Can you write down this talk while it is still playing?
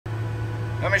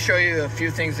I'm going to show you a few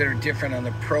things that are different on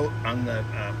the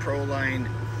ProLine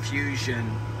Fusion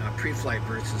pre-flight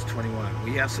versus 21.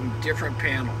 We have some different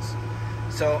panels.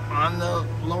 So on the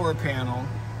lower panel,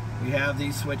 we have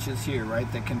these switches here,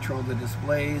 right, that control the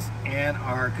displays and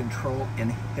our control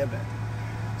inhibit.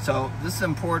 So this is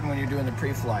important when you're doing the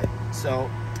pre-flight. So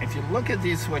if you look at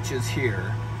these switches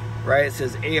here, right, it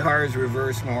says AHRS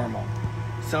reverse normal.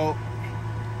 So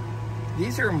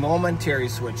these are momentary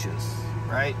switches,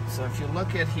 right? So if you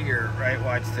look at here, right,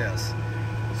 watch this.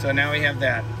 So now we have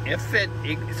that. If it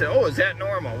so, oh, is that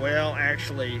normal? Well,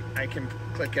 actually, I can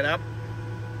click it up,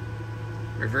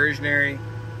 reversionary,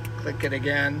 click it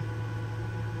again.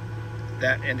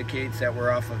 That indicates that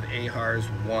we're off of AHRS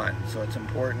 1. So it's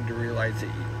important to realize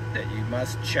that you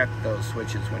must check those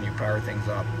switches when you power things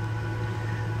up.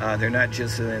 They're not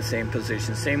just in the same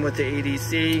position. Same with the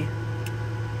ADC.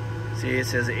 See, it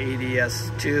says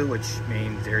ADS2, which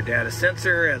means air data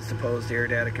sensor as opposed to air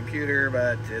data computer,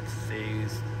 but it's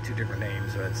two different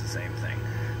names, so it's the same thing.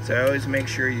 So always make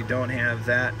sure you don't have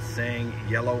that saying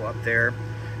yellow up there.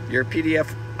 Your PDF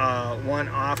 1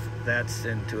 off, that's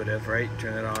intuitive, right?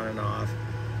 Turn it on and off.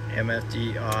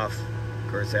 MFD off,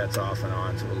 of course that's off and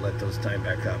on, so we'll let those time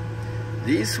back up.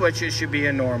 These switches should be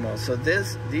in normal. So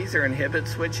these are inhibit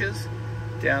switches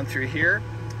down through here.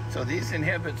 So these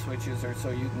inhibit switches are so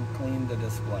you can clean the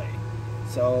display.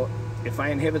 So if I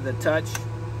inhibit the touch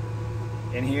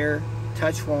in here,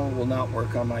 touch phone will not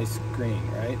work on my screen,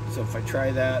 right? So if I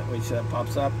try that, which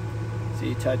pops up,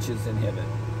 see, touch is inhibit.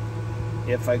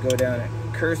 If I go down at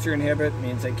cursor inhibit,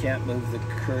 means I can't move the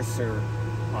cursor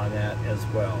on that as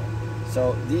well.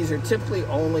 So these are typically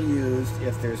only used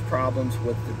if there's problems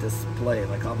with the display.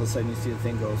 Like all of a sudden you see the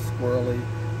thing go squirrely,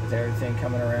 everything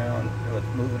coming around,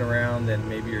 moving around, then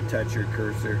maybe your touch or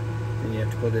cursor, then you have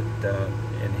to put it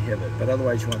inhibit. But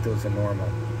otherwise you want those in normal,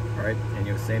 all right? And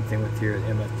you have the same thing with your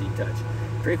MFD touch.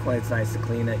 Frequently it's nice to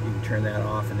clean it. You can turn that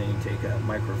off and then you take a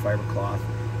microfiber cloth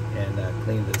and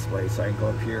clean the display. So I can go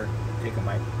up here, take a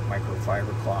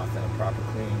microfiber cloth and a proper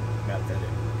cleaning method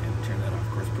and turn that off.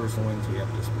 Of course, personal wings, we have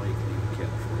a display cleaning kit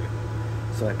for you.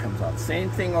 So that comes off. Same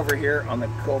thing over here on the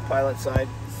co-pilot side.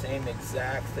 Same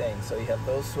exact thing. So you have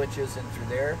those switches in through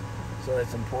there. So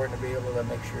it's important to be able to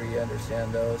make sure you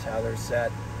understand those, how they're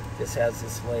set. This has the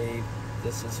slave.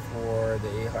 This is for the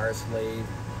AHRS slave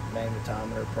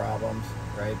magnetometer problems,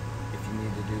 right? If you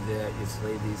need to do that, you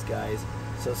slave these guys.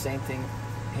 So same thing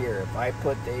here. If I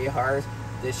put the AHRS,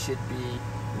 this should be,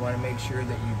 you want to make sure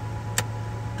that you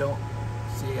don't,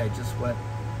 see, I just went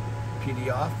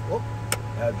PD off. Whoop,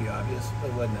 that would be obvious,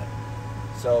 wouldn't it?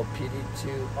 So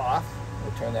PD2 off.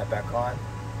 We'll turn that back on.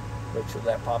 Look till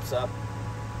that pops up.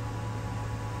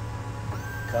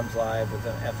 Comes live with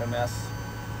an FMS.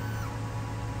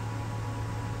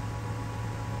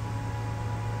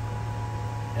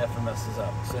 FMS is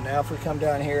up. So now if we come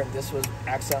down here, and this was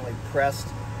accidentally pressed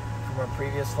from our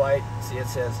previous flight, see it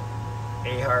says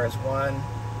AHRS 1.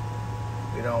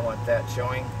 We don't want that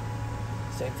showing.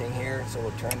 Same thing here, so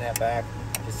we'll turn that back.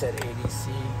 It said ADC,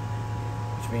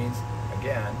 which means,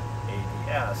 again,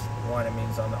 ADS, one, it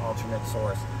means on the alternate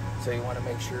source. So you want to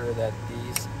make sure that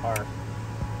these are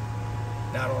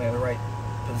not only in the right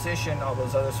position, all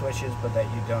those other switches, but that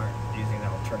you aren't using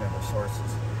alternative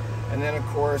sources. And then of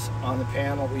course on the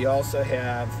panel we also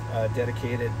have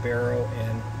dedicated barrel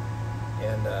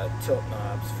and tilt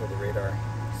knobs for the radar.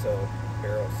 So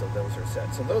barrels, so those are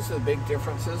set. So those are the big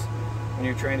differences when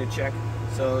you're trying to check.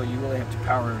 So you really have to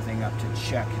power everything up to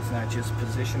check. It's not just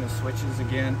position of switches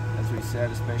again, as we said,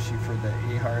 especially for the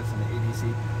AHRS and the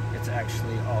ADC. It's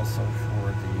actually also for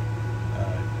the,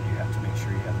 you have to make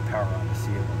sure you have the power on to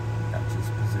see it, not just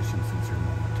position since they're